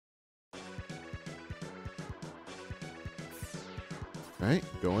Alright,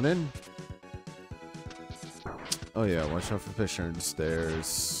 going in. Oh yeah, watch out for fishers.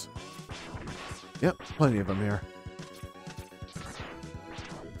 There's... Yep, plenty of them here.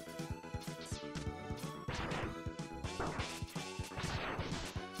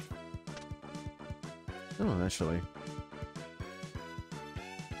 Oh, actually.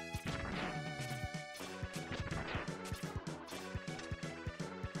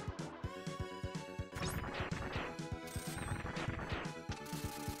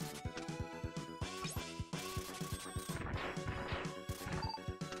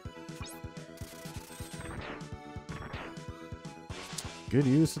 Good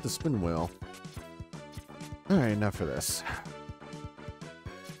use of the spin wheel. Alright, enough for this.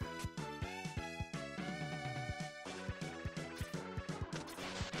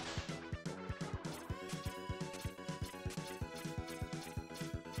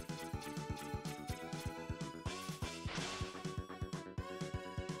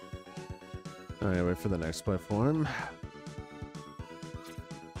 Alright, wait for the next platform.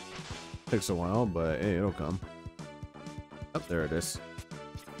 Takes a while, but hey, it'll come. Oh, there it is.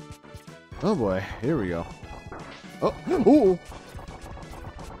 Oh boy, here we go. Oh, ooh.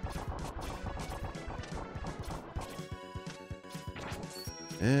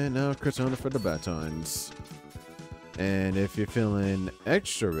 And now Crotona for the batons. And if you're feeling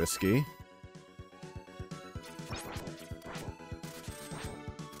extra risky,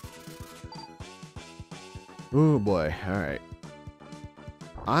 oh boy, alright.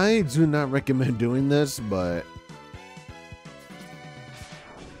 I do not recommend doing this, but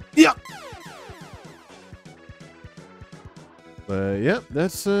yeah. But yep,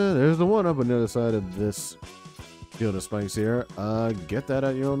 that's there's the one up on the other side of this field of spikes here. Get that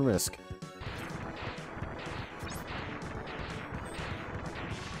at your own risk.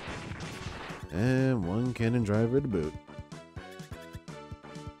 And one cannon driver to boot.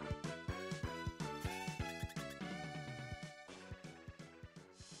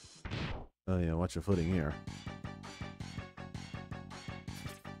 Oh yeah, watch your footing here.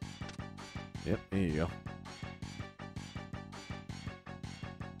 Yep, there you go.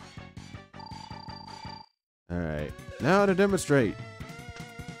 Alright, now to demonstrate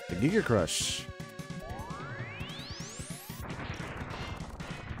the Giga Crush.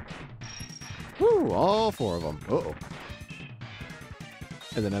 Woo, all four of them. Uh-oh.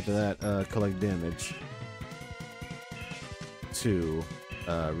 And then after that, collect damage to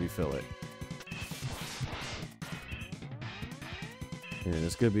refill it. And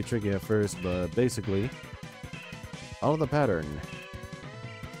it's gonna be tricky at first, but basically, follow the pattern.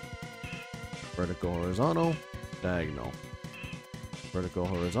 Vertical, horizontal, diagonal. Vertical,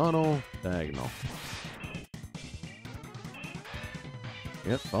 horizontal, diagonal.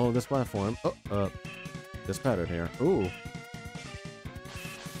 Yep, follow this platform. Oh, this pattern here. Ooh.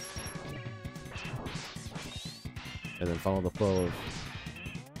 And then follow the flow of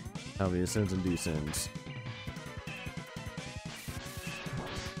how he ascends and descends.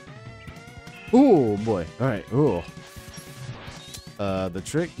 Ooh, boy. Alright, ooh. The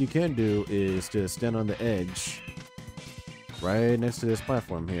trick you can do is just stand on the edge right next to this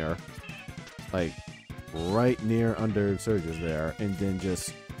platform here. Like, right near under Surges there. And then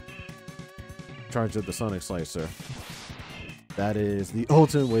just charge up the Sonic Slicer. That is the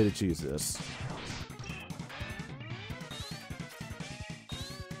ultimate way to choose this.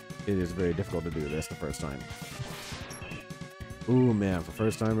 It is very difficult to do this the first time. Ooh, man, for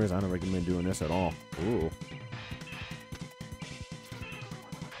first timers, I don't recommend doing this at all. Ooh.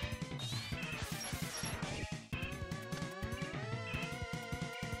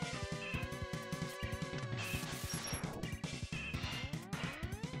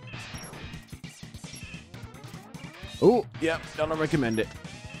 Oh, yep, don't recommend it.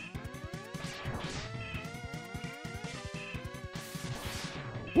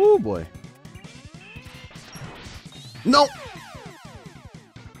 Ooh, boy. No!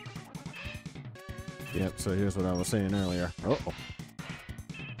 Yep, so here's what I was saying earlier. Uh-oh.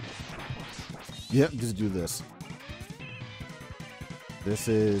 Yep, just do this. This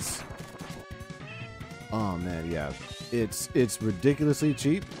is... Oh, man, yeah. It's ridiculously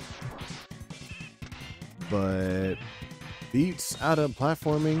cheap. But beats out of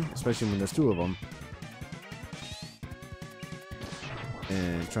platforming, especially when there's two of them.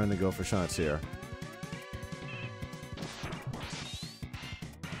 And trying to go for shots here.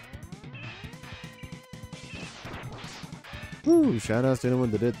 Woo, shout outs to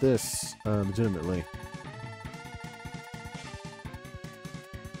anyone that did this legitimately.